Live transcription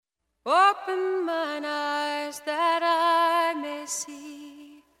Open mine eyes that I may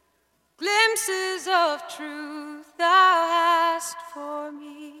see glimpses of truth thou hast for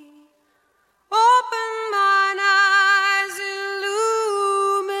me. Open mine eyes,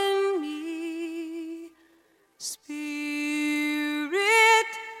 illumine me, Spirit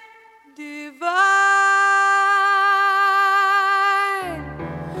divine.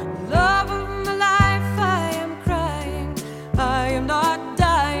 Love of my life, I am crying, I am not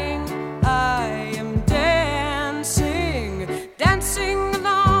dying, I am dancing, dancing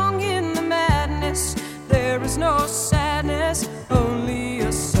along in the madness. There is no sadness, only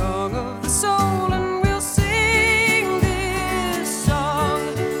a song of the soul, and we'll sing this song.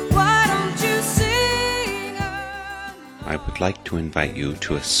 Why don't you sing along? I would like to invite you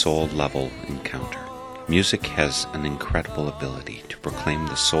to a soul-level encounter. Music has an incredible ability to proclaim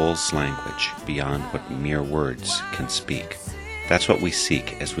the soul's language beyond what mere words can speak. That's what we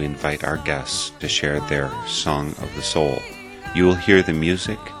seek as we invite our guests to share their song of the soul. You will hear the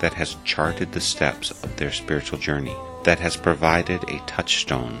music that has charted the steps of their spiritual journey, that has provided a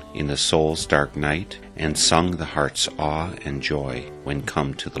touchstone in the soul's dark night and sung the heart's awe and joy when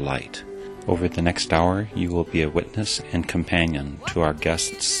come to the light. Over the next hour, you will be a witness and companion to our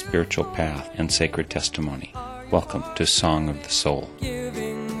guests' spiritual path and sacred testimony. Welcome to Song of the Soul.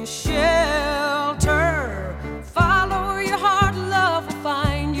 Giving shelter, follow your heart, love will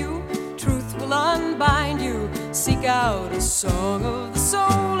find you, truth will unbind you, seek out a song of the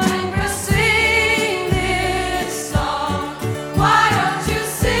soul, and we'll sing this song. Why don't you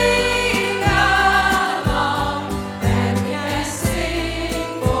sing along, and we can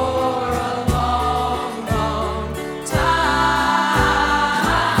sing for a long, long time.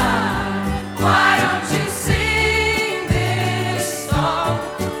 Why don't you sing this song?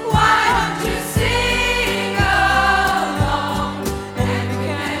 Why don't you sing along, and we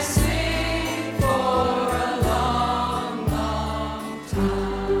can sing for a long, long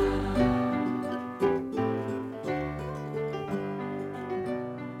time.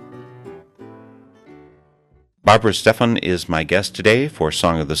 Barbara Stephan is my guest today for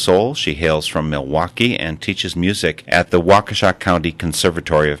Song of the Soul. She hails from Milwaukee and teaches music at the Waukesha County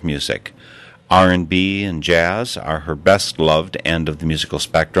Conservatory of Music. R&B and Jazz are her best-loved end of the musical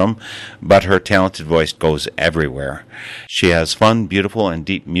spectrum, but her talented voice goes everywhere. She has fun, beautiful, and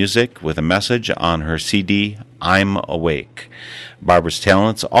deep music with a message on her CD, I'm Awake. Barbara's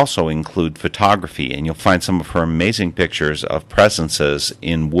talents also include photography, and you'll find some of her amazing pictures of presences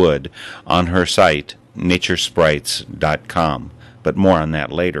in wood on her site, naturesprites.com. But more on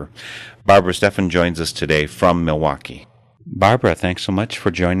that later. Barbara Stephan joins us today from Milwaukee. Barbara, thanks so much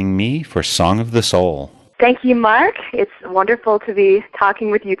for joining me for Song of the Soul. Thank you, Mark. It's wonderful to be talking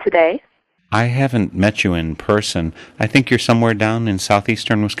with you today. I haven't met you in person. I think you're somewhere down in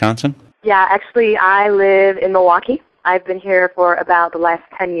southeastern Wisconsin? Yeah, actually, I live in Milwaukee. I've been here for about the last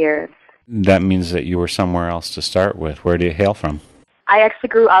 10 years. That means that you were somewhere else to start with. Where do you hail from? I actually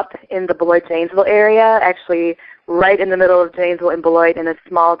grew up in the Beloit-Janesville area, actually right in the middle of Janesville and Beloit in a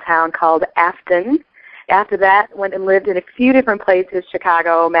small town called Afton. After that, went and lived in a few different places,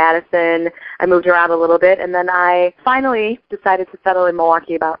 Chicago, Madison. I moved around a little bit, and then I finally decided to settle in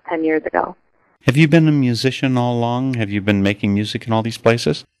Milwaukee about 10 years ago. Have you been a musician all along? Have you been making music in all these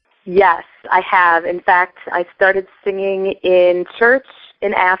places? Yes, I have. In fact, I started singing in church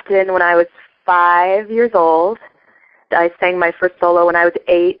in Afton when I was 5 years old. I sang my first solo when I was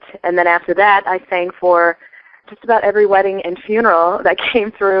 8, and then after that, I sang for just about every wedding and funeral that came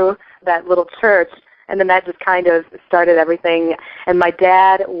through that little church. And then that just kind of started everything. And my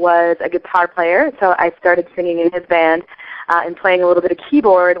dad was a guitar player, so I started singing in his band and playing a little bit of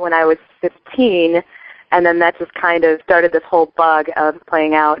keyboard when I was 15. And then that just kind of started this whole bug of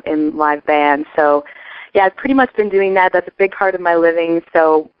playing out in live bands. So, yeah, I've pretty much been doing that. That's a big part of my living,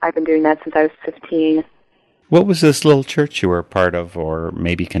 so I've been doing that since I was 15. What was this little church you were a part of, or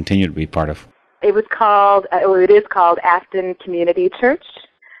maybe continue to be part of? It is called Afton Community Church.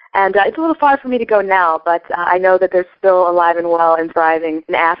 And it's a little far for me to go now, but I know that they're still alive and well and thriving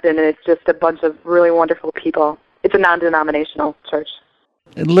in Afton, and it's just a bunch of really wonderful people. It's a non-denominational church.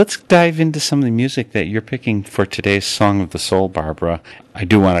 Let's dive into some of the music that you're picking for today's Song of the Soul, Barbara. I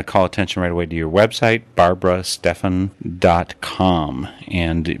do want to call attention right away to your website, barbarastephan.com,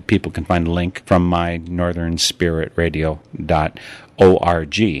 and people can find a link from my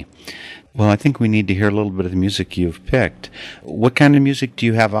northernspiritradio.org. Well, I think we need to hear a little bit of the music you've picked. What kind of music do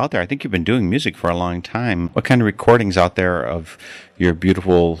you have out there? I think you've been doing music for a long time. What kind of recordings out there of your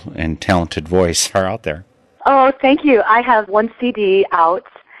beautiful and talented voice are out there? Oh, thank you. I have one CD out.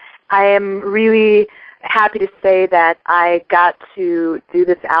 I am really happy to say that I got to do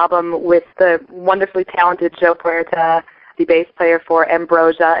this album with the wonderfully talented Joe Puerta, the bass player for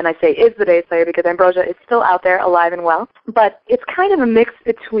Ambrosia, and I say is the bass player because Ambrosia is still out there alive and well. But it's kind of a mix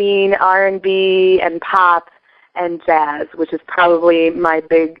between R&B and pop and jazz, which is probably my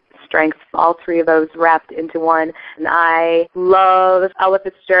big strengths, all three of those wrapped into one. And I love Ella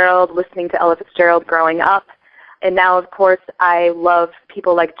Fitzgerald, listening to Ella Fitzgerald growing up. And now, of course, I love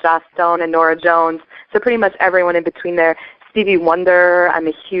people like Joss Stone and Norah Jones, so pretty much everyone in between there. Stevie Wonder, I'm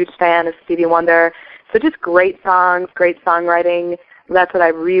a huge fan of Stevie Wonder. So just great songs, great songwriting. That's what I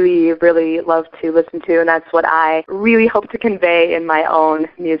really, really love to listen to, and that's what I really hope to convey in my own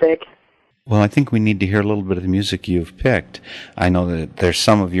music. Well, I think we need to hear a little bit of the music you've picked. I know that there's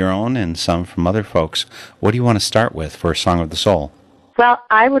some of your own and some from other folks. What do you want to start with for Song of the Soul? Well,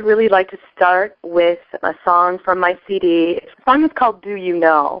 I would really like to start with a song from my CD. The song is called Do You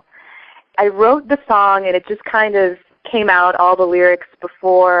Know? I wrote the song, and it just kind of came out, all the lyrics,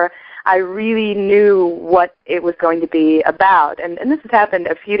 before I really knew what it was going to be about. And this has happened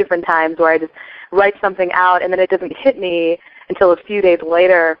a few different times where I just write something out, and then it doesn't hit me until a few days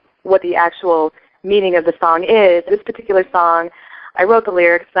later what the actual meaning of the song is. This particular song, I wrote the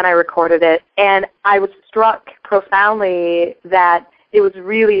lyrics, then I recorded it, and I was struck profoundly that it was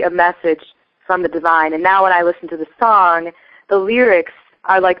really a message from the divine. And now when I listen to the song, the lyrics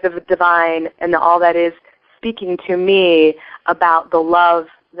are like the divine and all that is speaking to me about the love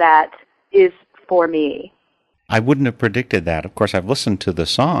that is for me. I wouldn't have predicted that. Of course, I've listened to the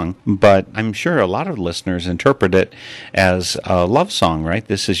song, but I'm sure a lot of listeners interpret it as a love song, right?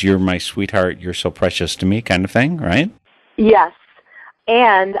 This is "You're my sweetheart, you're so precious to me" kind of thing, right? Yes.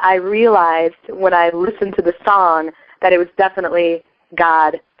 And I realized when I listened to the song that it was definitely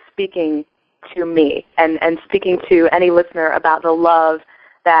God speaking to me and speaking to any listener about the love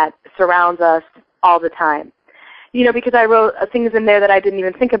that surrounds us all the time. You know, because I wrote things in there that I didn't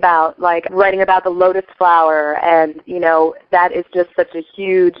even think about, like writing about the lotus flower, and, you know, that is just such a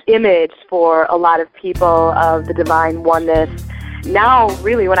huge image for a lot of people of the divine oneness. Now,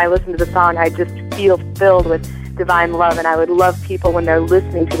 really, when I listen to the song, I just feel filled with divine love, and I would love people, when they're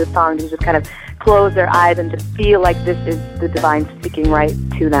listening to the song, to just kind of close their eyes and just feel like this is the divine speaking right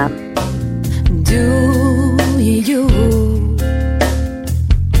to them. Do you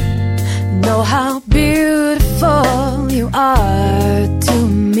know how beautiful you are to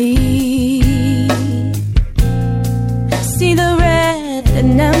me? See the red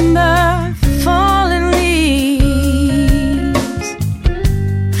and amber falling leaves,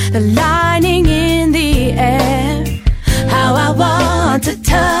 the lightning in the air, how I want to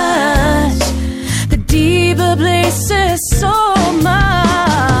touch the deeper places so much.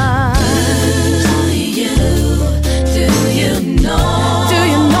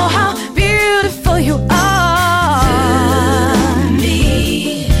 You are to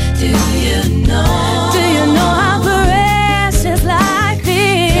me. Do you know? Do you know how precious life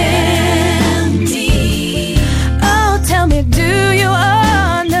is? Empty. Oh, tell me, do you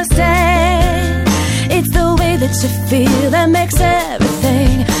understand? It's the way that you feel that makes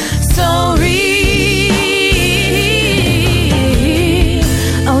everything so real.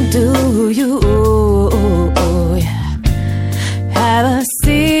 Oh, do you have a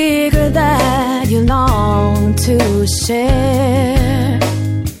secret that you long to share?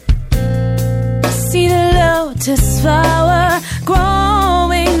 See the lotus flower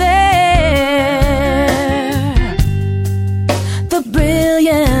growing there, the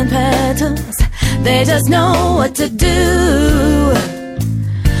brilliant petals, they just know what to do.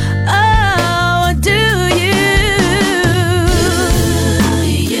 Oh, do you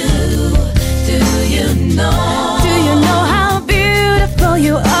know? Do you know how beautiful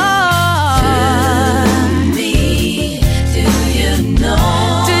you are?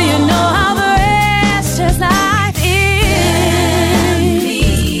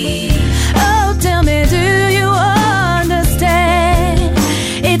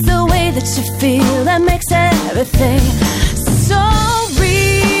 Feel that makes everything so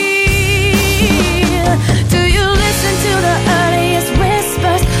real. Do you listen to the earliest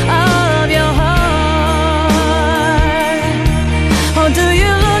whispers of your heart? Or do you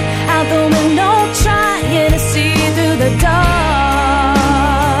look out the window trying to see through the dark?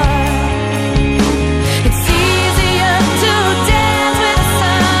 It's easier to dance with the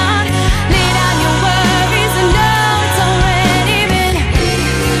sun. Lay down your worries and know it's already been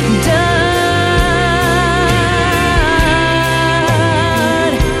done.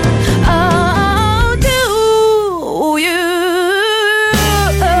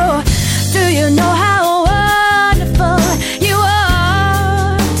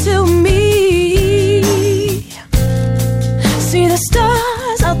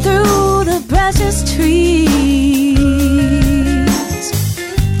 precious trees.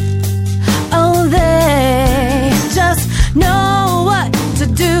 Oh, they just know what to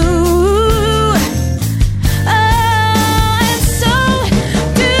do.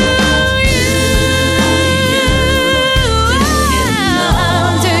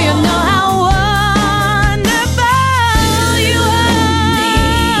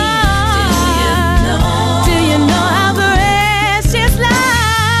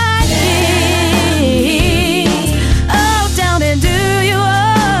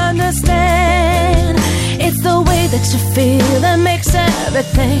 That you feel that makes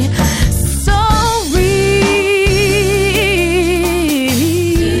everything so real.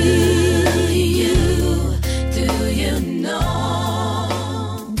 Do you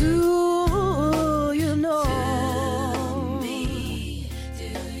know? Do you know? Me, do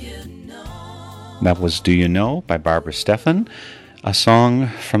you know? That was Do You Know by Barbara Stephan, a song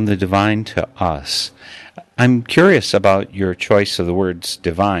from the divine to us. I'm curious about your choice of the words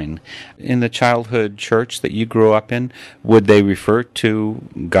divine. In the childhood church that you grew up in, would they refer to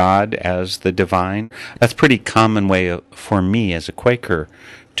God as the divine? That's a pretty common way for me as a Quaker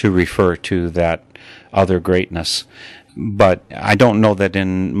to refer to that other greatness. But I don't know that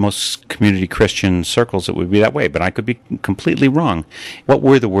in most community Christian circles it would be that way, but I could be completely wrong. What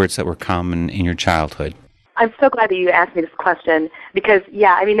were the words that were common in your childhood? I'm so glad that you asked me this question because,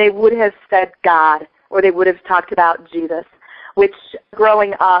 they would have said God, or they would have talked about Jesus, which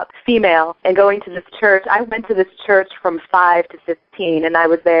growing up female and going to this church, I went to this church from 5 to 15, and I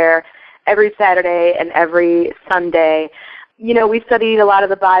was there every Saturday and every Sunday. We studied a lot of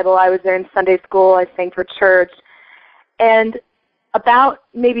the Bible. I was there in Sunday school. I sang for church. And about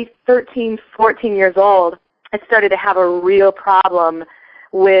maybe 13, 14 years old, I started to have a real problem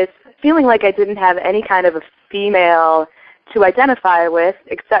with feeling like I didn't have any kind of a female to identify with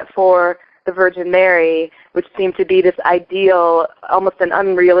except for the Virgin Mary, which seemed to be this ideal, almost an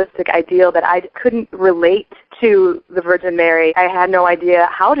unrealistic ideal that I couldn't relate to the Virgin Mary. I had no idea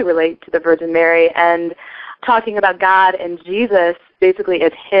how to relate to the Virgin Mary. And talking about God and Jesus basically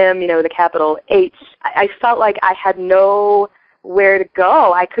as him, the capital H, I felt like I had nowhere to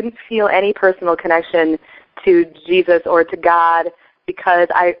go. I couldn't feel any personal connection to Jesus or to God because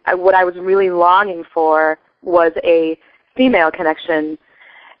what I was really longing for was a female connection.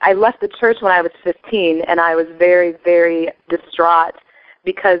 I left the church when I was 15, and I was very, very distraught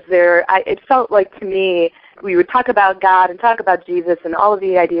because it felt like to me we would talk about God and talk about Jesus and all of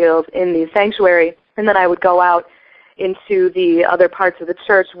the ideals in the sanctuary, and then I would go out into the other parts of the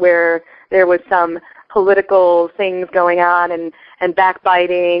church where there was some political things going on and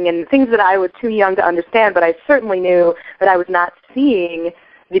backbiting and things that I was too young to understand, but I certainly knew that I was not seeing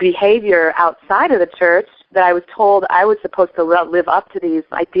the behavior outside of the church that I was told I was supposed to live up to these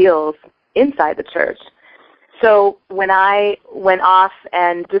ideals inside the church. So when I went off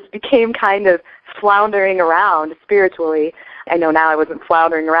and just became kind of floundering around spiritually, I know now I wasn't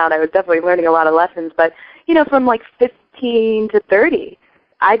floundering around, I was definitely learning a lot of lessons, but, from like 15 to 30,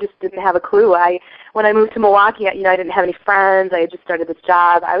 I just didn't have a clue. When I moved to Milwaukee, I didn't have any friends, I had just started this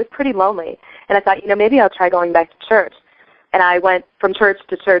job, I was pretty lonely, and I thought, maybe I'll try going back to church. And I went from church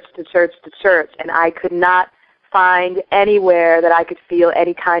to church to church to church, and I could not find anywhere that I could feel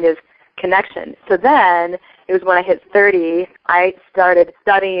any kind of connection. So then, it was when I hit 30, I started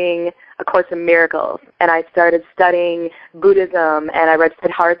studying A Course in Miracles, and I started studying Buddhism, and I read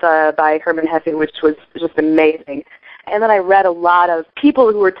Siddhartha by Hermann Hesse, which was just amazing. And then I read a lot of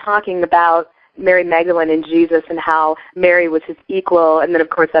people who were talking about Mary Magdalene and Jesus and how Mary was his equal, and then of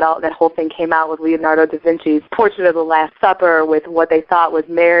course that whole thing came out with Leonardo da Vinci's Portrait of the Last Supper with what they thought was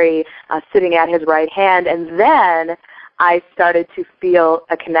Mary sitting at his right hand, and then I started to feel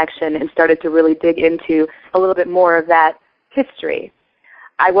a connection and started to really dig into a little bit more of that history.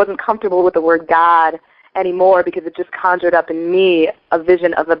 I wasn't comfortable with the word God anymore because it just conjured up in me a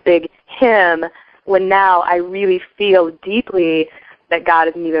vision of a big him, when now I really feel deeply that God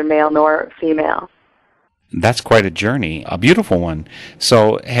is neither male nor female. That's quite a journey, a beautiful one.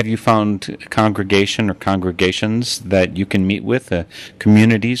 So have you found congregation or congregations that you can meet with,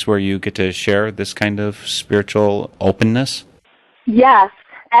 communities where you get to share this kind of spiritual openness? Yes.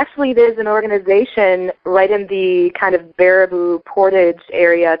 Actually, there's an organization right in the kind of Baraboo Portage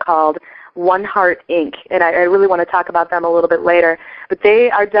area called One Heart Inc., and I really want to talk about them a little bit later. But they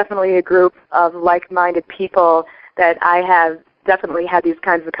are definitely a group of like-minded people that I have definitely had these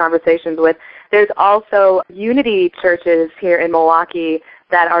kinds of conversations with. There's also unity churches here in Milwaukee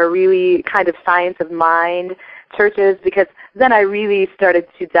that are really kind of science of mind churches, because then I really started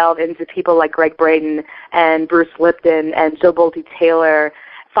to delve into people like Greg Braden and Bruce Lipton and Joe Bolte Taylor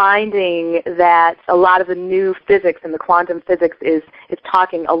finding that a lot of the new physics and the quantum physics is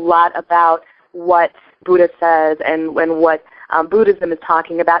talking a lot about what Buddha says and what Buddhism is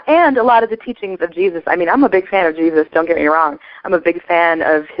talking about, and a lot of the teachings of Jesus. I mean, I'm a big fan of Jesus, don't get me wrong. I'm a big fan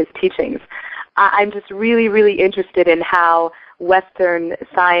of his teachings. I'm just really, really interested in how Western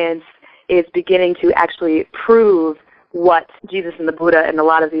science is beginning to actually prove what Jesus and the Buddha and a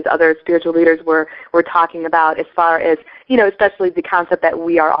lot of these other spiritual leaders were talking about, as far as, especially the concept that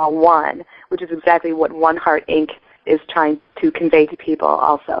we are all one, which is exactly what One Heart Inc. is trying to convey to people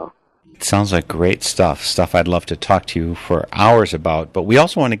also. It sounds like great stuff I'd love to talk to you for hours about, but we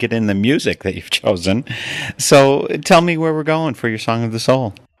also want to get in the music that you've chosen. So tell me where we're going for your Song of the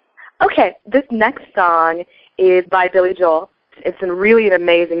Soul. Okay, this next song is by Billy Joel. It's really an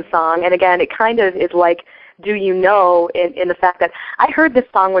amazing song, and again, it kind of is like Do You Know in the fact that I heard this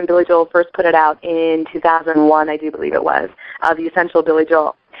song when Billy Joel first put it out in 2001, I do believe it was, The Essential Billy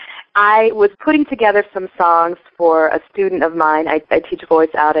Joel. I was putting together some songs for a student of mine. I teach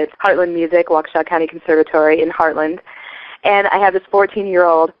voice out at Heartland Music, Waukesha County Conservatory in Heartland. And I have this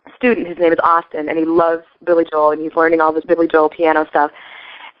 14-year-old student, his name is Austin, and he loves Billy Joel, and he's learning all this Billy Joel piano stuff.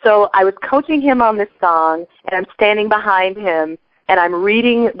 So I was coaching him on this song, and I'm standing behind him, and I'm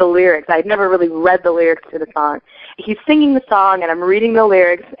reading the lyrics. I'd never really read the lyrics to the song. He's singing the song, and I'm reading the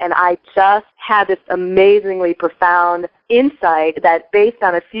lyrics, and I just had this amazingly profound insight that based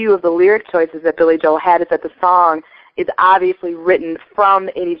on a few of the lyric choices that Billy Joel had, is that the song is obviously written from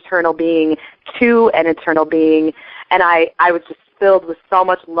an eternal being to an eternal being, and I was just filled with so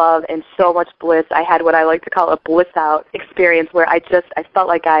much love and so much bliss. I had what I like to call a bliss out experience, where I felt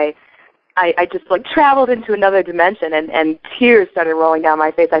like I just like traveled into another dimension, and tears started rolling down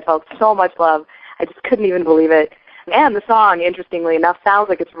my face. I felt so much love. I just couldn't even believe it. And the song, interestingly enough, sounds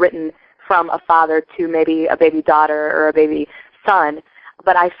like it's written from a father to maybe a baby daughter or a baby son.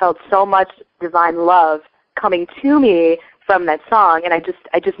 But I felt so much divine love coming to me from that song, and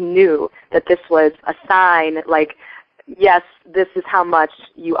I just knew that this was a sign, like, yes, this is how much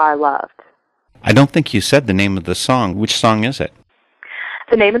you are loved. I don't think you said the name of the song. Which song is it?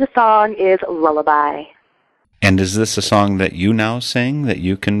 The name of the song is Lullaby. And is this a song that you now sing, that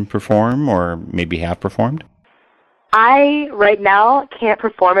you can perform or maybe have performed? I, right now, can't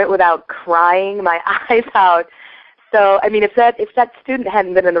perform it without crying my eyes out. So, I mean, if that student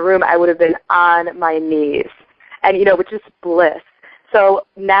hadn't been in the room, I would have been on my knees. And, with just bliss. So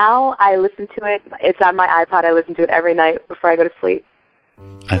now I listen to it. It's on my iPod. I listen to it every night before I go to sleep.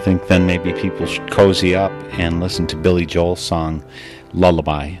 I think then maybe people should cozy up and listen to Billy Joel's song,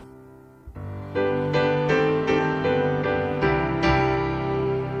 Lullaby.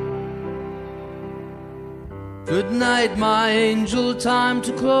 Good night, my angel, time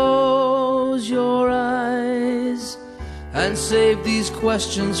to close your eyes and save these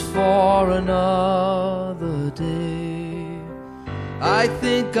questions for another day. I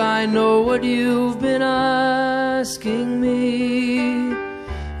think I know what you've been asking me.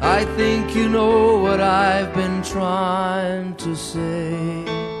 I think you know what I've been trying to say.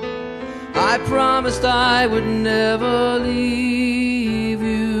 I promised I would never leave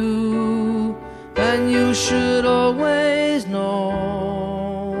you, and you should always know,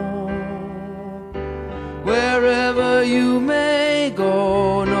 wherever you may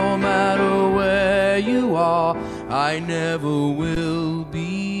go, no matter where you are, I never will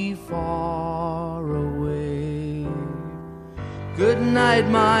be far away. Good night,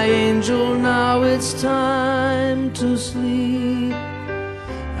 my angel, now it's time to sleep,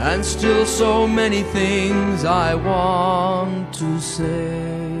 and still so many things I want to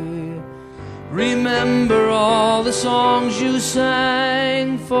say. Remember all the songs you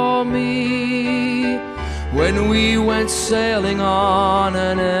sang for me when we went sailing on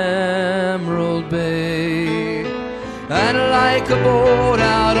an emerald bay. And like a boat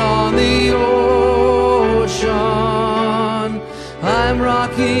out on the ocean, I'm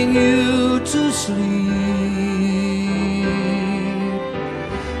rocking you to sleep.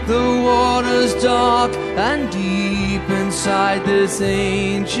 The water's dark and deep inside this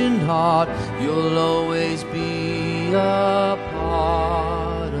ancient heart. You'll always be a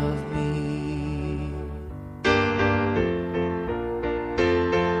part of me.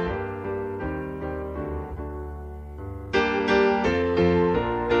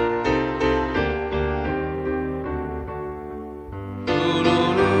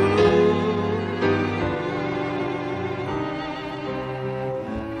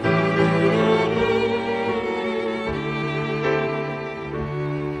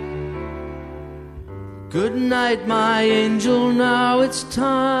 Good night, my angel, now it's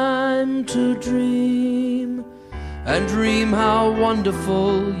time to dream and dream how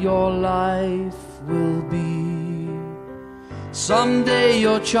wonderful your life will be. Someday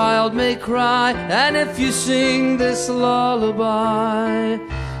your child may cry, and if you sing this lullaby,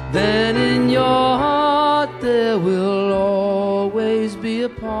 then in your heart there will always be a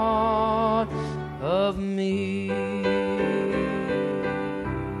part of me.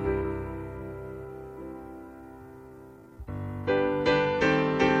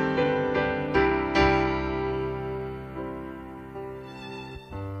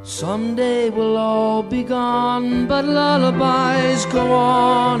 Someday we'll all be gone, but lullabies go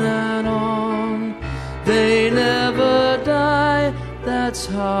on and on. They never die, that's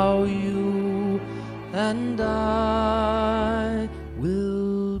how you and I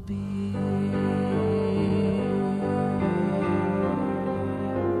will be.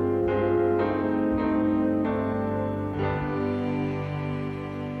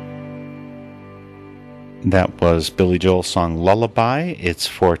 That was Billy Joel's song Lullaby. It's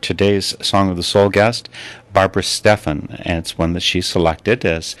for today's Song of the Soul guest, Barbara Stephan, and it's one that she selected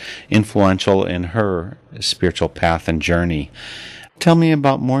as influential in her spiritual path and journey. Tell me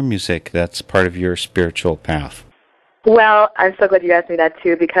about more music that's part of your spiritual path. Well, I'm so glad you asked me that,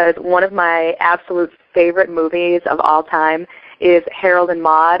 too, because one of my absolute favorite movies of all time is Harold and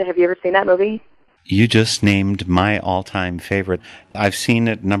Maude. Have you ever seen that movie? You just named my all-time favorite. I've seen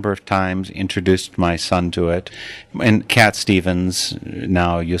it a number of times, introduced my son to it, and Cat Stevens,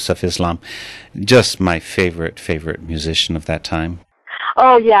 now Yusuf Islam, just my favorite musician of that time.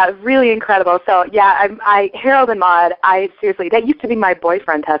 Oh, yeah, really incredible. So, yeah, Harold and Maude, seriously, that used to be my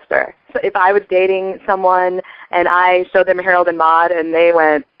boyfriend tester. So if I was dating someone and I showed them Harold and Maude and they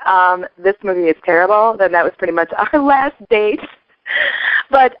went, this movie is terrible, then that was pretty much our last date.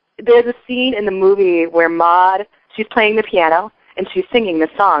 But there's a scene in the movie where Maude, she's playing the piano and she's singing the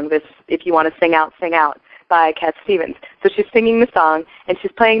song, this If You Want to Sing Out, by Cat Stevens. So she's singing the song and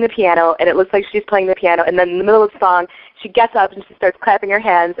she's playing the piano, and it looks like she's playing the piano, and then in the middle of the song she gets up and she starts clapping her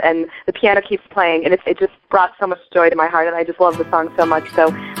hands and the piano keeps playing, and it just brought so much joy to my heart, and I just love the song so much.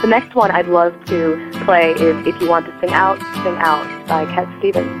 So the next one I'd love to play is If You Want to Sing Out by Cat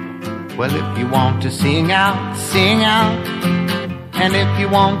Stevens. Well, if you want to sing out, and if you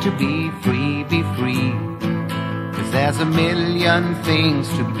want to be free, 'cause there's a million things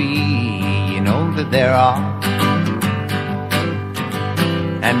to be, you know that there are.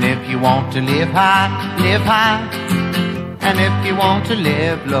 And if you want to live high, and if you want to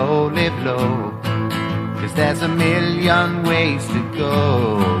live low, 'cause there's a million ways to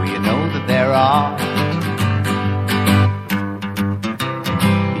go, you know that there are.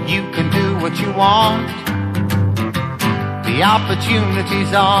 You can do what you want, the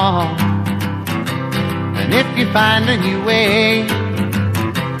opportunity's on. And if you find a new way,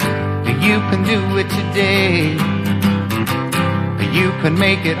 you can do it today. You can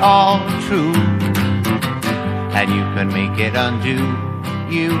make it all true, and you can make it undo.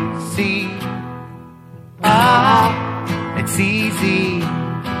 You see, it's easy.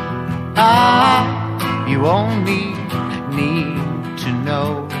 You only need to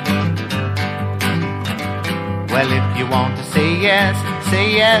know. Well, if you want to say yes,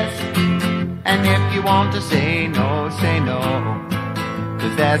 and if you want to say no,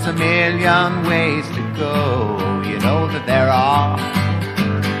 'cause there's a million ways to go, you know that there are.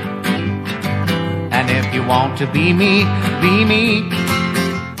 And if you want to be me,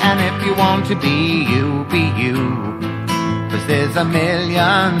 and if you want to be you, 'cause there's a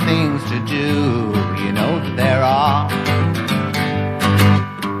million things to do, you know that there are.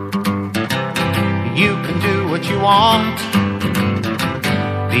 You can do what you want,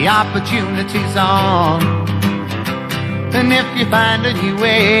 the opportunity's on. And if you find a new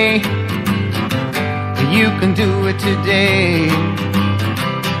way, you can do it today.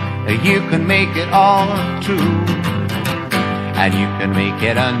 You can make it all true, and you can make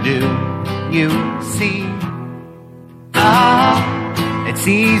it undo. You see, it's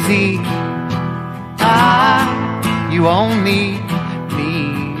easy. You only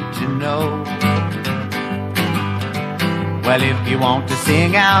need to know. Well, if you want to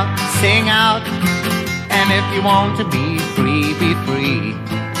sing out, and if you want to be free,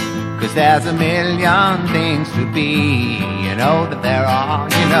 'cause there's a million things to be, you know that there are,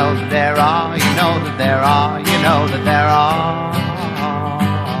 you know that there are, you know that there are, you know that there are,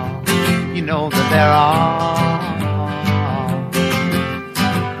 you know that there are.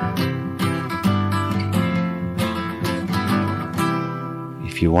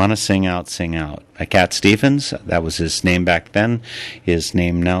 If you want to sing out. By Cat Stevens, that was his name back then. His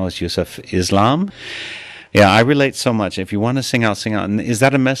name now is Yusuf Islam. Yeah, I relate so much. If you want to sing out, sing out. And is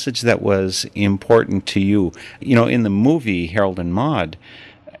that a message that was important to you? You know, in the movie Harold and Maude,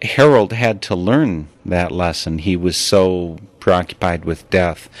 Harold had to learn that lesson. He was so preoccupied with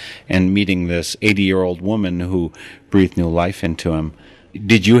death and meeting this 80-year-old woman who breathed new life into him.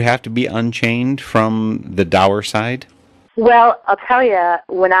 Did you have to be unchained from the dour side? Well, I'll tell you,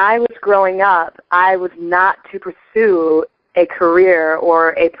 when I was growing up, I was not to pursue a career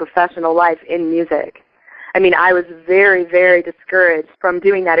or a professional life in music. I mean, I was very, very discouraged from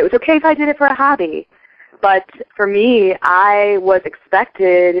doing that. It was okay if I did it for a hobby. But for me, I was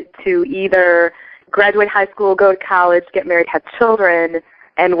expected to either graduate high school, go to college, get married, have children,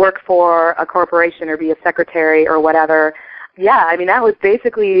 and work for a corporation or be a secretary or whatever. Yeah, I mean, that was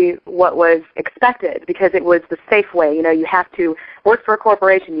basically what was expected because it was the safe way. You know, you have to work for a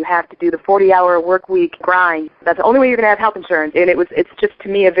corporation. You have to do the 40-hour work week grind. That's the only way you're going to have health insurance. And it's just, to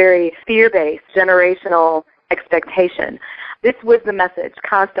me, a very fear-based, generational expectation. This was the message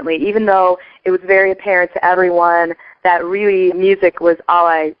constantly, even though it was very apparent to everyone that really music was all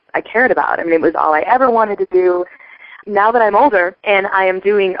I cared about. I mean, it was all I ever wanted to do. Now that I'm older and I am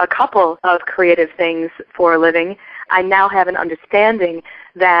doing a couple of creative things for a living, I now have an understanding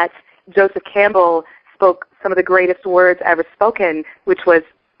that Joseph Campbell spoke some of the greatest words ever spoken, which was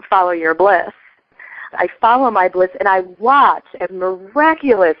follow your bliss. I follow my bliss and I watch as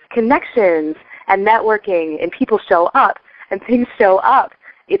miraculous connections and networking and people show up and things show up.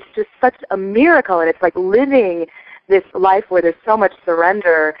 It's just such a miracle, and it's like living this life where there's so much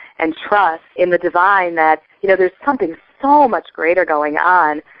surrender and trust in the divine that, you know, there's something so much greater going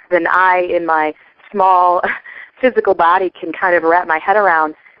on than I, in my small physical body, can kind of wrap my head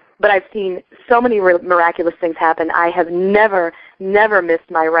around. But I've seen so many miraculous things happen. I have never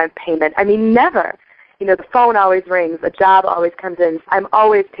missed my rent payment. I mean, never. You know, the phone always rings. A job always comes in. I'm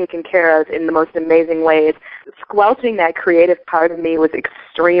always taken care of in the most amazing ways. Squelching that creative part of me was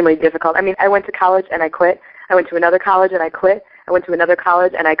extremely difficult. I mean, I went to college and I quit. I went to another college and I quit. I went to another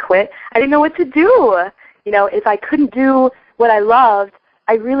college and I quit. I didn't know what to do. You know, if I couldn't do what I loved,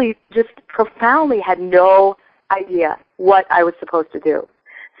 I really just profoundly had no idea what I was supposed to do.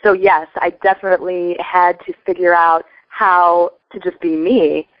 So yes, I definitely had to figure out how to just be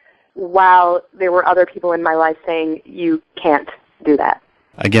me while there were other people in my life saying, you can't do that.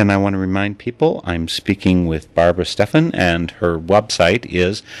 Again, I want to remind people I'm speaking with Barbara Stephan, and her website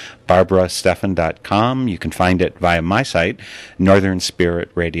is barbarastephan.com. You can find it via my site,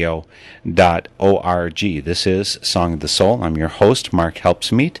 northernspiritradio.org. This is Song of the Soul. I'm your host, Mark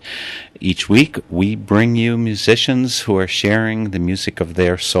Helpsmeet. Each week, we bring you musicians who are sharing the music of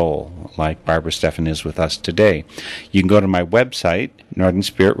their soul, like Barbara Stephan is with us today. You can go to my website,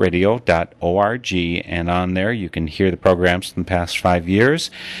 northernspiritradio.org, and on there you can hear the programs from the past 5 years,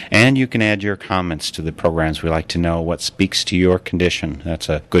 and you can add your comments to the programs. We like to know what speaks to your condition. That's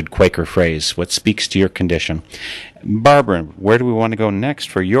a good Quaker phrase, what speaks to your condition. Barbara, where do we want to go next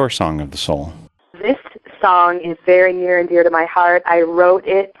for your Song of the Soul? This song is very near and dear to my heart. I wrote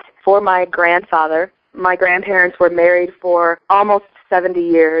it for my grandfather. My grandparents were married for almost 70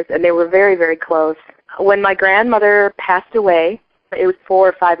 years, and they were very, very close. When my grandmother passed away, it was 4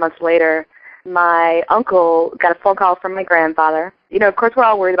 or 5 months later, my uncle got a phone call from my grandfather. You know, of course, we're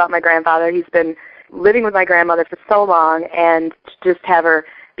all worried about my grandfather. He's been living with my grandmother for so long, and to just have her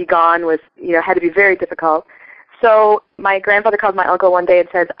be gone was, you know, had to be very difficult. So my grandfather called my uncle one day and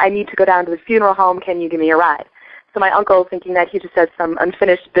says, I need to go down to the funeral home. Can you give me a ride? So my uncle, thinking that he just had some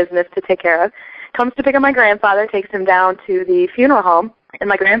unfinished business to take care of, comes to pick up my grandfather, takes him down to the funeral home, and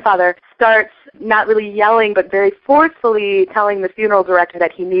my grandfather starts not really yelling but very forcefully telling the funeral director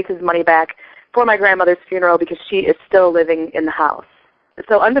that he needs his money back for my grandmother's funeral because she is still living in the house.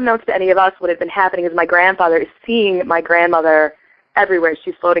 So unbeknownst to any of us, what had been happening is my grandfather is seeing my grandmother everywhere.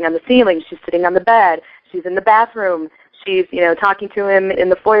 She's floating on the ceiling. She's sitting on the bed. She's in the bathroom. She's, you know, talking to him in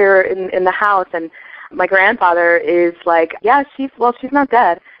the foyer in the house, and my grandfather is like, yeah, she's not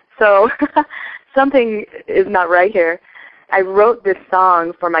dead. So something is not right here. I wrote this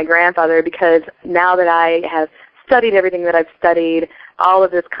song for my grandfather because now that I have studied everything that I've studied, all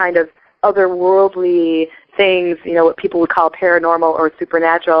of this kind of otherworldly things, you know, what people would call paranormal or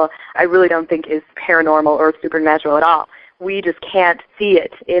supernatural, I really don't think is paranormal or supernatural at all. We just can't see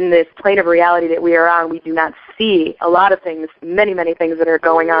it. In this plane of reality that we are on, we do not see a lot of things, many, many things that are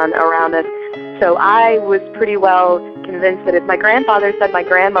going on around us. So I was pretty well convinced that if my grandfather said my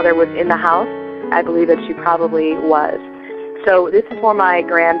grandmother was in the house, I believe that she probably was. So this is for my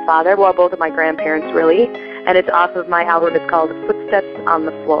grandfather, well, both of my grandparents, really, and it's off of my album. It's called Footsteps on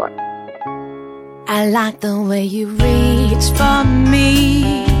the Floor. I like the way you reach for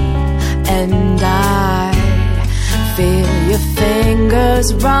me, and I feel your fingers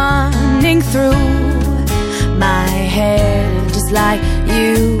running through my hair, just like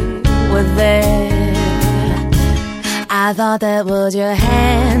you were there. I thought that was your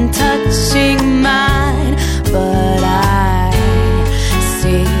hand touching mine, but I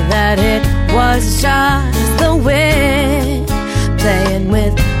see that it was just the wind playing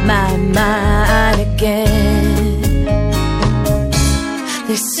with my mind again.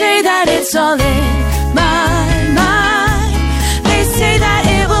 They say that it's all in my mind. They say that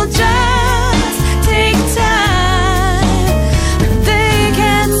it will just take time, but they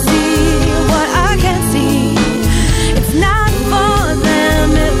can't see what I can see. It's not for them,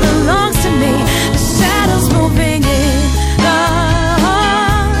 it belongs to me. The shadows moving in the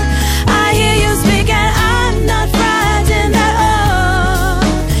hall. I hear you speak and I'm not frightened at all.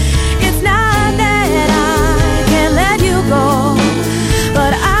 It's not that I can't let you go,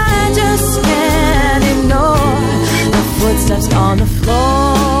 but I just can't ignore the footsteps on the floor.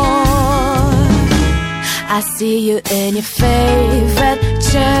 I see you in your favorite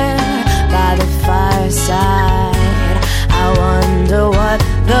chair by the fireside. I wonder what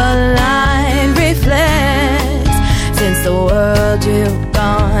the light reflects, since the world you've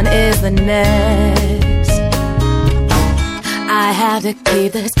gone is the next. I have to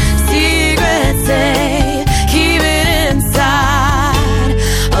keep this secret safe, keep it inside,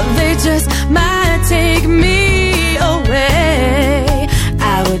 or they just might take me away.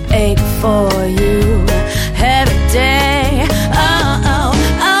 I would ache for you every day. Oh, oh,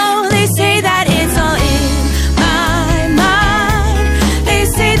 oh, they say that it's all in my mind. They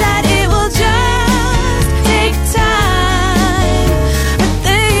say that it will just take time, but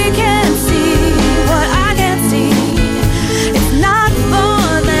they can't see what I can see. It's not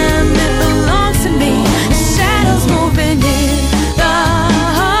for them, it belongs to me. The shadows moving in the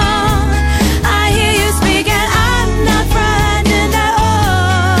hall. I hear you speak and I'm not frightened at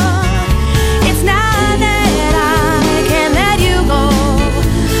all. It's not that I can't let you go,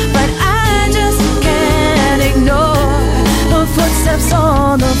 but I just can't ignore the footsteps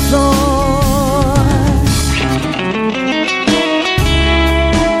on the floor.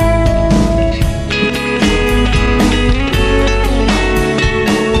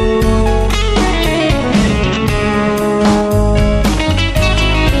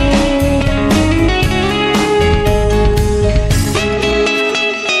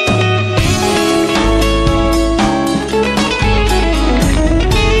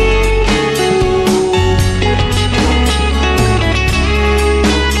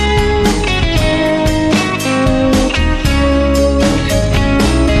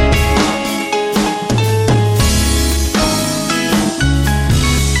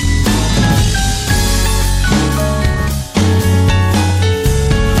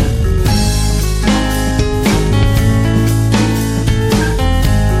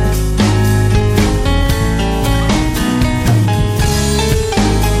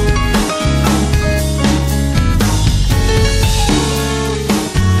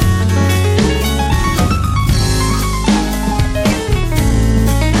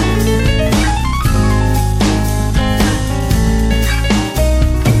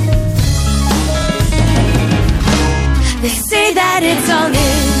 They say that it's all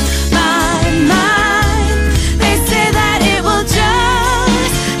in my mind. They say that it will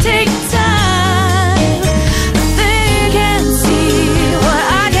just take time, but they can't see what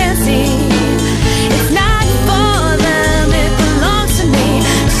I can see. It's not for them, it belongs to me.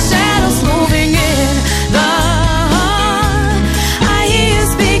 The shadows moving in the hall. I hear you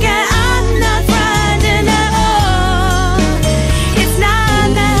speak and I'm not frightened at all. It's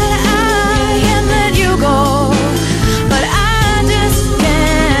not that I can let you go, but I just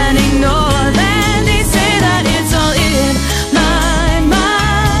can't ignore that. They say that it's all in my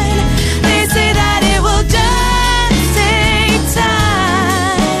mind. They say that it will just take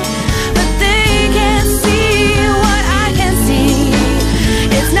time, but they can't see what I can see.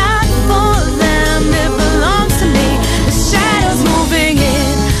 It's not for them, it belongs to me. The shadows moving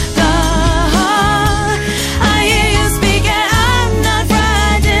in the hall. I hear you speak and I'm not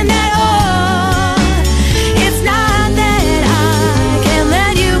frightened at all. It's not that I can't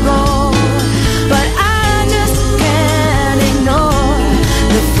let you go, but I just can't ignore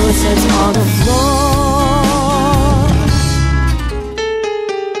the footsteps on the floor.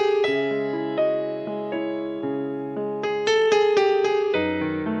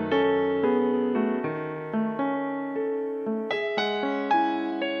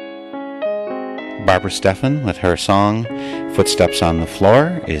 Barbara Stephan with her song Footsteps on the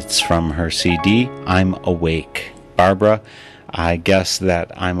Floor. It's from her CD, I'm Awake. Barbara, I guess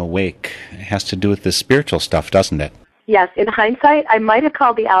that I'm awake has to do with the spiritual stuff, doesn't it? Yes, in hindsight, I might have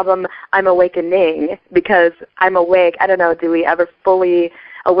called the album I'm Awakening because I'm awake. I don't know, do we ever fully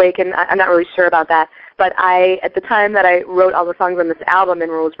awaken? I'm not really sure about that. But at the time that I wrote all the songs on this album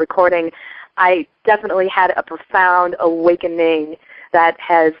and was recording, I definitely had a profound awakening that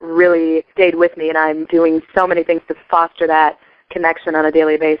has really stayed with me, and I'm doing so many things to foster that connection on a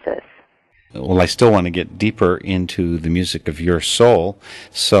daily basis. Well, I still want to get deeper into the music of your soul,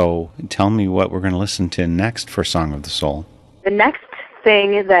 so tell me what we're going to listen to next for Song of the Soul. The next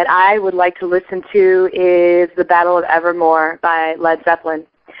thing that I would like to listen to is The Battle of Evermore by Led Zeppelin.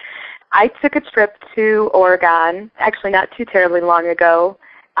 I took a trip to Oregon, actually not too terribly long ago.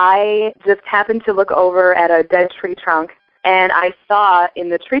 I just happened to look over at a dead tree trunk, and I saw in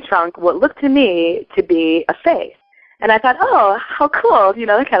the tree trunk what looked to me to be a face. And I thought, oh, how cool,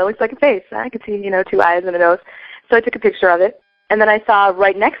 that kind of looks like a face. I could see, 2 eyes and a nose. So I took a picture of it. And then I saw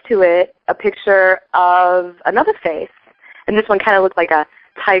right next to it a picture of another face. And this one kind of looked like a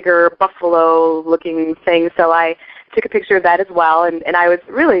tiger, buffalo-looking thing. So I took a picture of that as well. And I was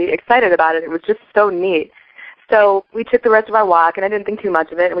really excited about it. It was just so neat. So we took the rest of our walk, and I didn't think too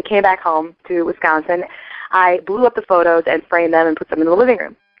much of it. And we came back home to Wisconsin. I blew up the photos and framed them and put them in the living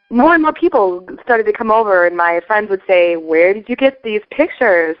room. More and more people started to come over, and my friends would say, where did you get these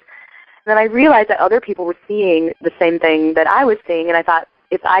pictures? And then I realized that other people were seeing the same thing that I was seeing, and I thought,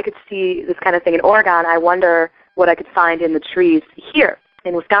 if I could see this kind of thing in Oregon, I wonder what I could find in the trees here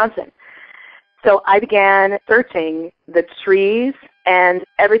in Wisconsin. So I began searching the trees and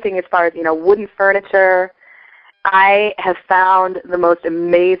everything as far as, wooden furniture. I have found the most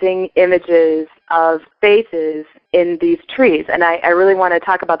amazing images of faces in these trees, and I really want to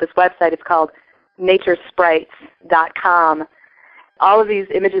talk about this website. It's called naturesprites.com. All of these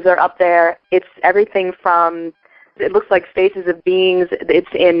images are up there. It's everything from, it looks like faces of beings.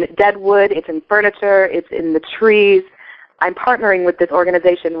 It's in dead wood, it's in furniture, it's in the trees. I'm partnering with this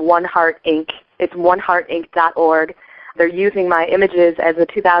organization, One Heart Inc. It's oneheartinc.org. They're using my images as a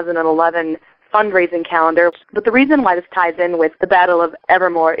 2011 fundraising calendar. But the reason why this ties in with the Battle of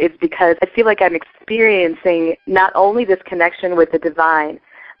Evermore is because I feel like I'm experiencing not only this connection with the divine,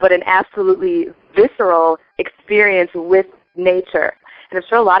 but an absolutely visceral experience with nature. And I'm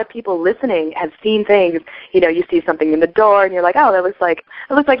sure a lot of people listening have seen things. You see something in the door, and you're like, oh, that looks like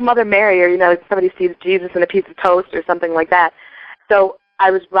Mother Mary, or somebody sees Jesus in a piece of toast or something like that. So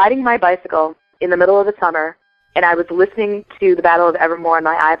I was riding my bicycle in the middle of the summer, and I was listening to the Battle of Evermore on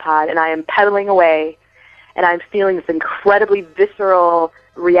my iPod, and I am pedaling away, and I'm feeling this incredibly visceral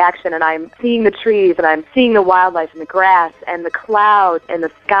reaction, and I'm seeing the trees, and I'm seeing the wildlife and the grass and the clouds and the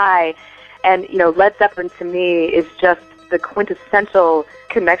sky. And, Led Zeppelin to me is just the quintessential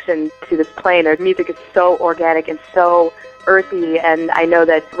connection to this plane. Their music is so organic and so earthy, and I know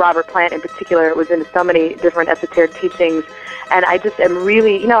that Robert Plant in particular was into so many different esoteric teachings, and I just am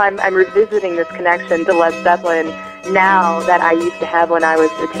really, I'm revisiting this connection to Led Zeppelin now that I used to have when I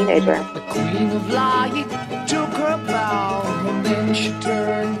was a teenager. The Queen of Light took her bow, and then she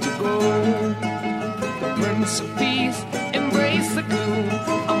turned to go. The Prince of Peace embraced the gloom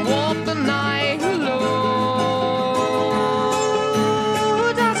and walked the night alone.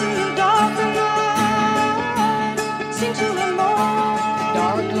 Dancing in the dark and light, sing to the moon. The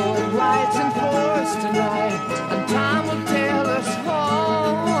Dark Lord rides in force tonight, and time will tell us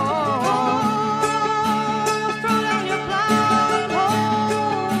all. Throw down your plow and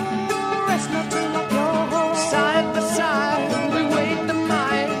hoe, rest not till up your home. Side by side, we wait the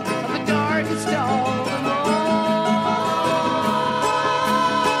might of the darkest dawn.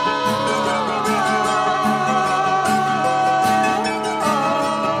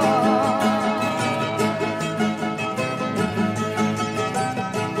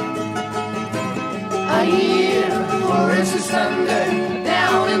 I hear voices thunder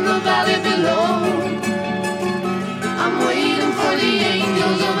down in the valley below. I'm waiting for the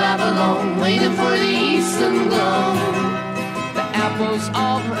angels of Babylon, waiting for the eastern glow. The apples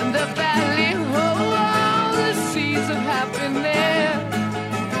of the valley, oh, the seeds of happiness.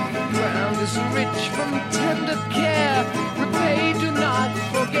 Ground is rich from tender care, repay, do not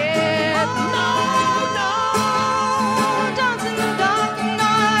forget. No, no, dance in the dark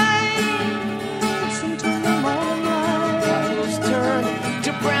night, listen to the morning light. Apples turn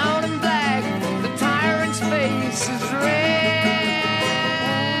to brown and black, the tyrant's face is red.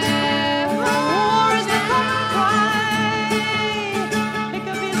 War is the common cry, pick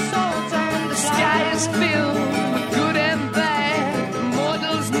up your soul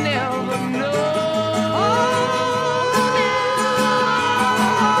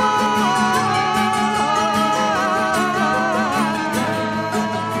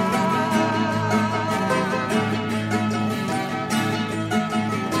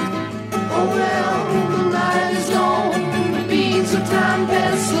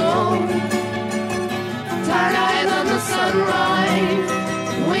tired-eyed on the sunrise,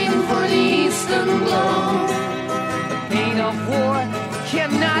 waiting for the eastern glow. The pain of war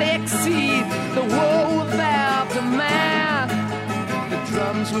cannot exceed the woe of aftermath. The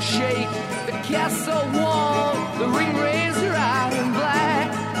drums will shake, the castle wall, the ring razor iron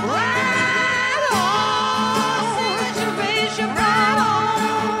black. Ride on, reservation, ride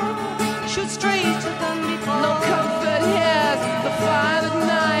on. Shoot straight to them before. No comfort here, the fire at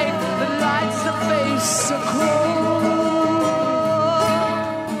night, the lights, the face so cold.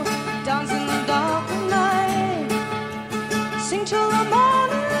 Dance in the dark of night, sing till the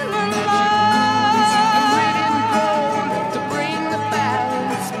morning and light. The red and gold to bring the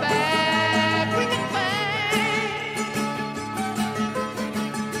balance back, bring it back.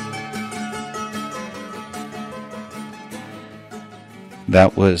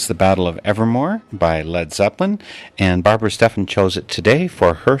 That was The Battle of Evermore by Led Zeppelin, and Barbara Stephan chose it today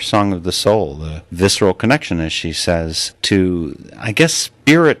for her Song of the Soul, the visceral connection, as she says, to, I guess,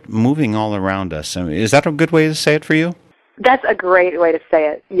 spirit moving all around us. I mean, is that a good way to say it for you? That's a great way to say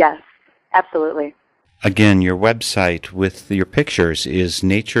it. Yes, absolutely. Again, your website with your pictures is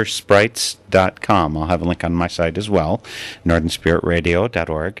naturesprites.com. I'll have a link on my site as well,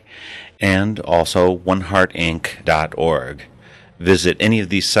 northernspiritradio.org, and also oneheartinc.org. Visit any of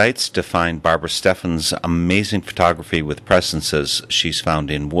these sites to find Barbara Stephan's amazing photography with presences she's found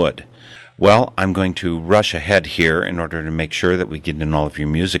in wood. Well, I'm going to rush ahead here in order to make sure that we get in all of your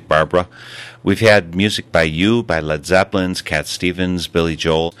music, Barbara. We've had music by you, by Led Zeppelin's, Cat Stevens, Billy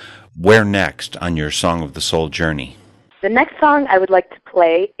Joel. Where next on your Song of the Soul journey? The next song I would like to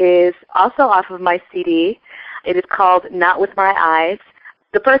play is also off of my CD. It is called Not With My Eyes.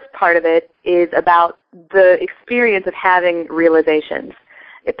 The first part of it is about the experience of having realizations,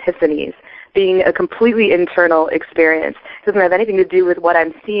 epiphanies, being a completely internal experience. It doesn't have anything to do with what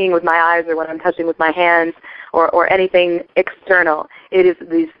I'm seeing with my eyes or what I'm touching with my hands or anything external. It is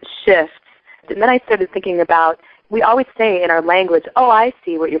these shifts. And then I started thinking about, we always say in our language, oh, I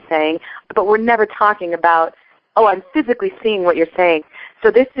see what you're saying, but we're never talking about, oh, I'm physically seeing what you're saying. So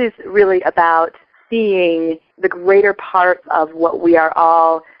this is really about seeing the greater part of what we are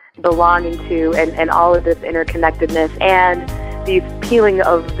all belonging to and all of this interconnectedness and these peeling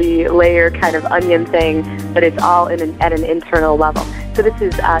of the layer kind of onion thing, but it's all at an internal level. So this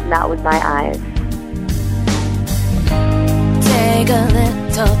is Not With My Eyes. Take a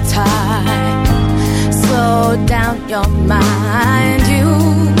little time, slow down your mind,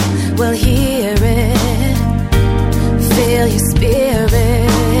 you will hear it, feel your spirit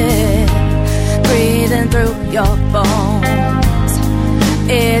breathing through your bones.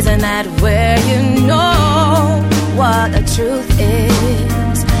 Isn't that where you know what the truth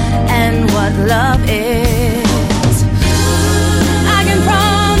is and what love is? I can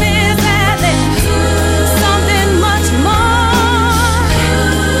promise that there's something much more.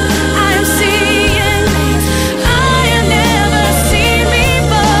 I am seeing things I have never seen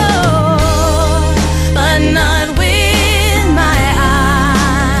before, but not with my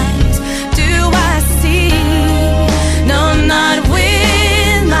eyes do I see. No, not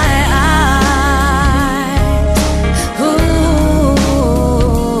with my eyes.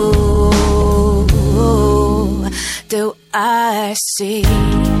 Ooh, do I see?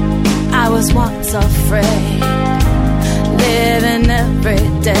 I was once afraid, living every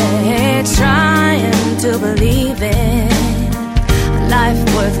day, trying to believe in a life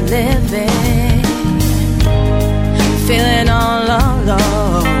worth living, feeling all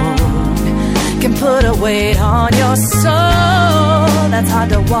alone, can put a weight on your soul that's hard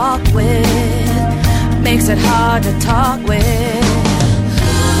to walk with, makes it hard to talk with.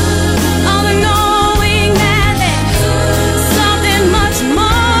 All the knowing that there's something much more.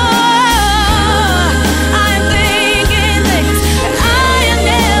 I'm thinking things that I have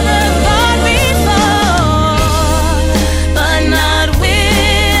never thought before, but not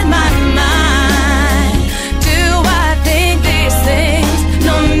with my mind do I think these things.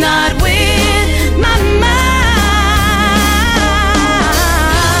 No, not with my mind.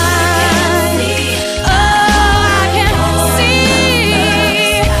 Oh, I can see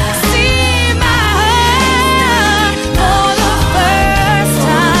my heart for the first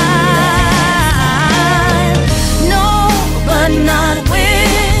time. No, but not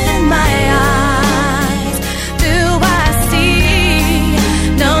with my eyes do I see.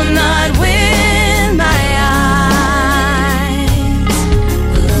 No, not with my eyes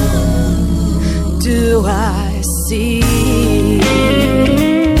do I see.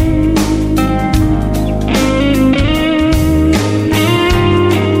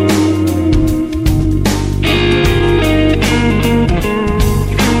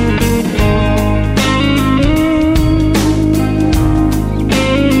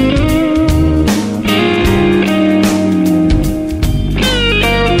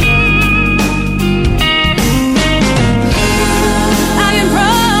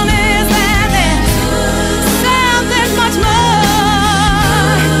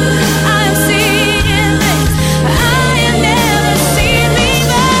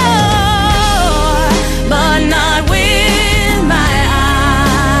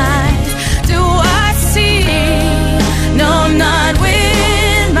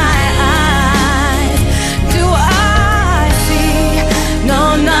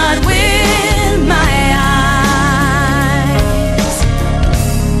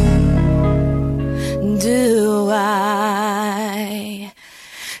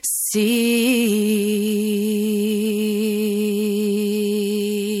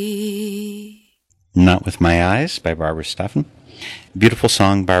 Not With My Eyes by Barbara Stephan. Beautiful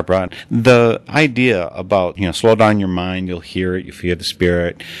song, Barbara. The idea about, slow down your mind, you'll hear it, you feel the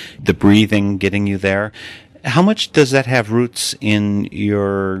spirit, the breathing getting you there. How much does that have roots in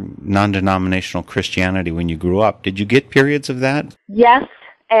your non-denominational Christianity when you grew up? Did you get periods of that? Yes,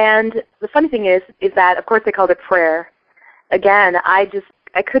 and the funny thing is that, of course, they called it prayer. Again, I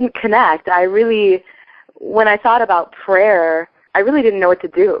couldn't connect. When I thought about prayer, I really didn't know what to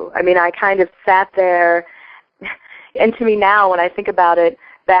do. I mean, I kind of sat there, and to me now, when I think about it,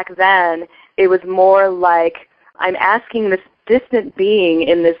 back then, it was more like I'm asking this distant being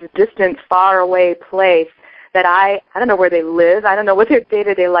in this distant, faraway place that I don't know where they live, I don't know what their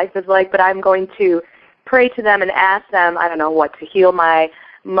day-to-day life is like, but I'm going to pray to them and ask them, I don't know what, to heal my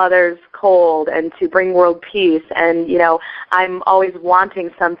mother's cold and to bring world peace. And, I'm always wanting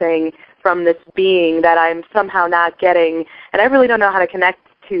something from this being that I'm somehow not getting, and I really don't know how to connect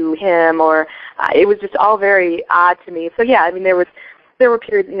to him, or it was just all very odd to me. So, yeah, I mean, there were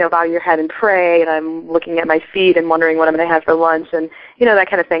periods, bow your head and pray, and I'm looking at my feet and wondering what I'm going to have for lunch, and, that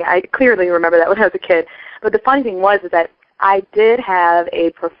kind of thing. I clearly remember that when I was a kid. But the funny thing was that I did have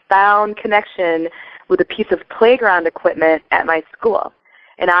a profound connection with a piece of playground equipment at my school.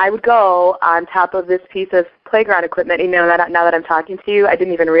 And I would go on top of this piece of playground equipment. Now that I'm talking to you, I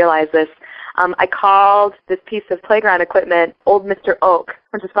didn't even realize this. I called this piece of playground equipment Old Mr. Oak,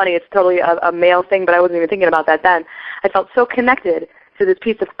 which is funny. It's totally a male thing, but I wasn't even thinking about that then. I felt so connected to this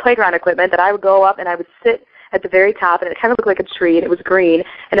piece of playground equipment that I would go up and I would sit at the very top, and it kind of looked like a tree, and it was green.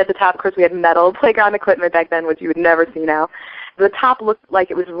 And at the top, of course, we had metal playground equipment back then, which you would never see now. The top looked like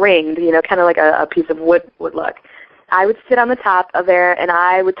it was ringed, kind of like a piece of wood would look. I would sit on the top of there, and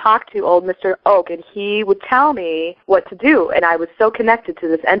I would talk to old Mr. Oak, and he would tell me what to do. And I was so connected to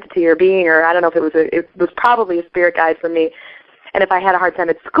this entity or being, or I don't know if it was probably a spirit guide for me. And if I had a hard time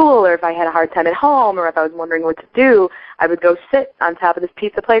at school, or if I had a hard time at home, or if I was wondering what to do, I would go sit on top of this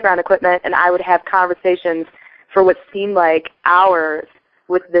piece of playground equipment, and I would have conversations for what seemed like hours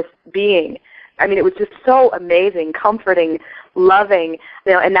with this being. I mean, it was just so amazing, comforting, loving,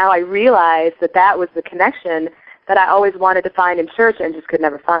 and now I realize that was the connection that I always wanted to find in church and just could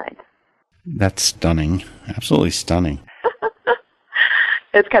never find. That's stunning. Absolutely stunning.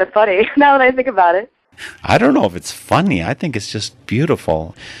 It's kind of funny now that I think about it. I don't know if it's funny. I think it's just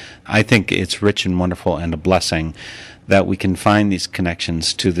beautiful. I think it's rich and wonderful and a blessing that we can find these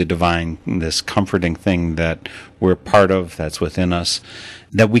connections to the divine, this comforting thing that we're part of, that's within us,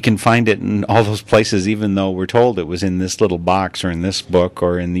 that we can find it in all those places, even though we're told it was in this little box or in this book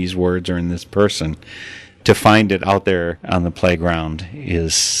or in these words or in this person. To find it out there on the playground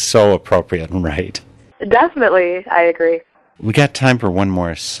is so appropriate and right. Definitely, I agree. We got time for one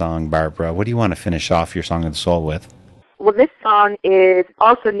more song, Barbara. What do you want to finish off your Song of the Soul with? Well, this song is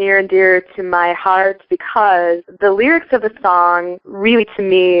also near and dear to my heart because the lyrics of the song really, to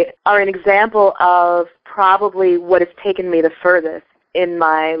me, are an example of probably what has taken me the furthest in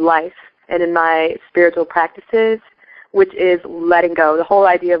my life and in my spiritual practices, which is letting go, the whole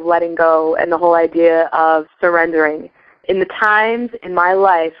idea of letting go and the whole idea of surrendering. In the times in my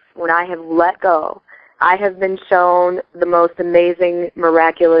life when I have let go, I have been shown the most amazing,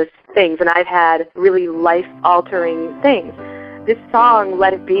 miraculous things, and I've had really life-altering things. This song,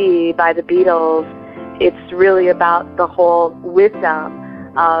 Let It Be, by the Beatles, it's really about the whole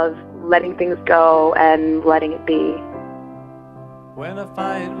wisdom of letting things go and letting it be. When I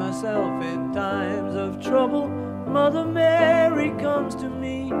find myself in times of trouble, Mother Mary comes to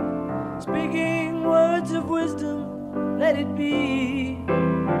me, speaking words of wisdom, let it be.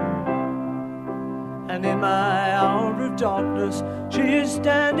 And in my hour of darkness, she is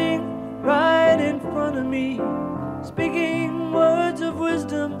standing right in front of me, speaking words of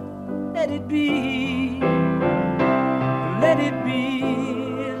wisdom, let it be. Let it be,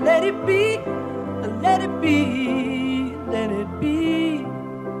 let it be, let it be, let it be.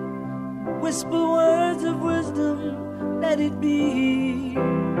 Whisper words of wisdom, let it be.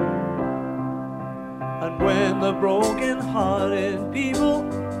 And when the broken-hearted people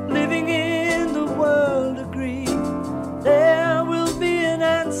living in the world agree, there will be an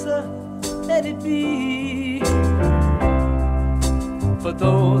answer, let it be. For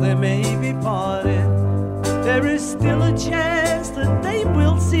though they may be parted, there is still a chance that they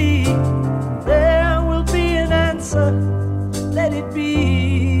will see. There will be an answer, let it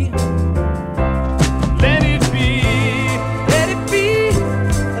be. Let it be, let it be,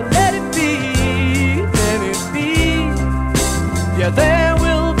 let it be, let it be. Yeah, there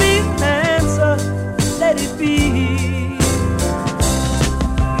will be an answer, let it be.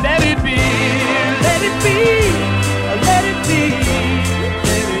 Let it be, let it be, let it be,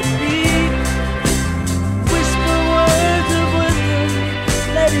 let it be.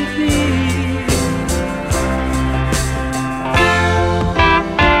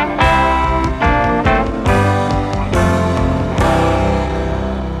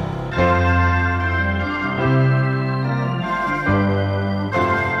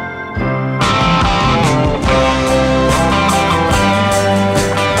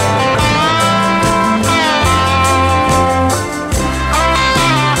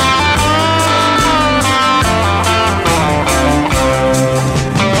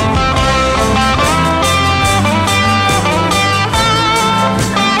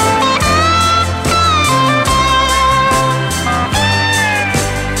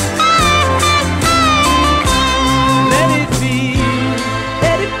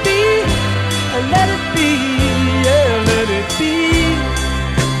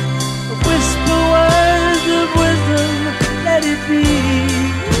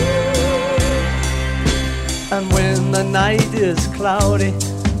 cloudy,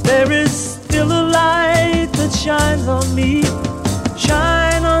 there is still a light that shines on me.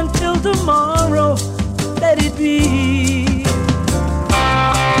 Shine until tomorrow, let it be.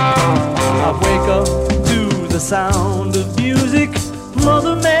 I wake up to the sound of music.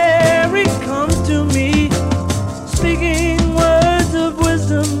 Mother Mary comes to me, speaking words of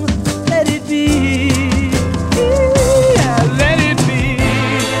wisdom, let it be. Yeah, let it be,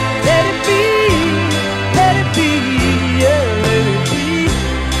 let it be, let it be, yeah, let it be.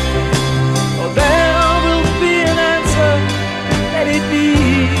 Oh, there will be an answer, let it be.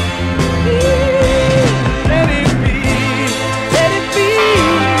 Let it be, let it be,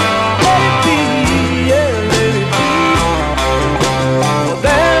 let it be, yeah, let it be. Oh,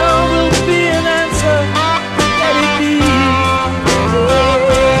 there will be an answer, let it be. Let it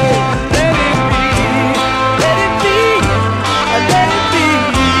be, let it be, let it be,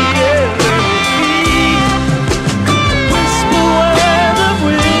 yeah, let it be. Whisper words of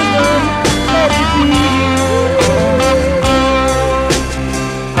wisdom, let it be.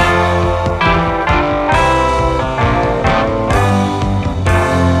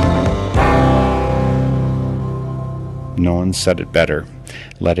 No one said it better.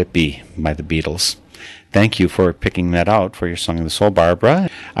 Let It Be by the Beatles. Thank you for picking that out for your Song of the Soul, Barbara.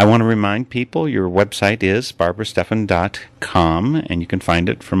 I want to remind people your website is barbarastephan.com, and you can find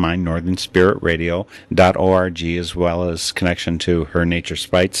it from my northernspiritradio.org, as well as connection to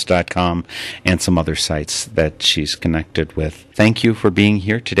hernaturespites.com and some other sites that she's connected with. Thank you for being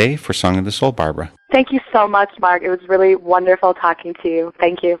here today for Song of the Soul, Barbara. Thank you so much, Mark. It was really wonderful talking to you.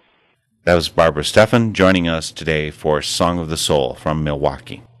 Thank you. That was Barbara Stephan joining us today for Song of the Soul from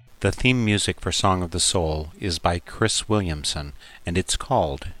Milwaukee. The theme music for Song of the Soul is by Chris Williamson, and it's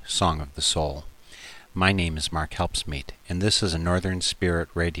called Song of the Soul. My name is Mark Helpsmeet, and this is a Northern Spirit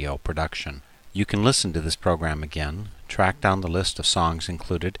Radio production. You can listen to this program again, track down the list of songs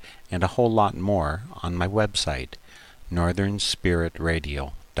included, and a whole lot more on my website,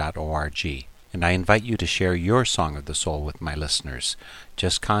 northernspiritradio.org. And I invite you to share your Song of the Soul with my listeners.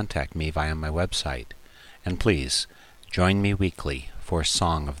 Just contact me via my website. And please, join me weekly for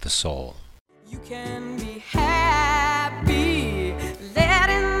Song of the Soul. You can be happy, let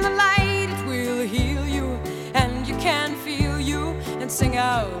in the light, it will heal you, and you can feel you, and sing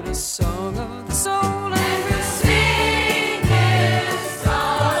out a song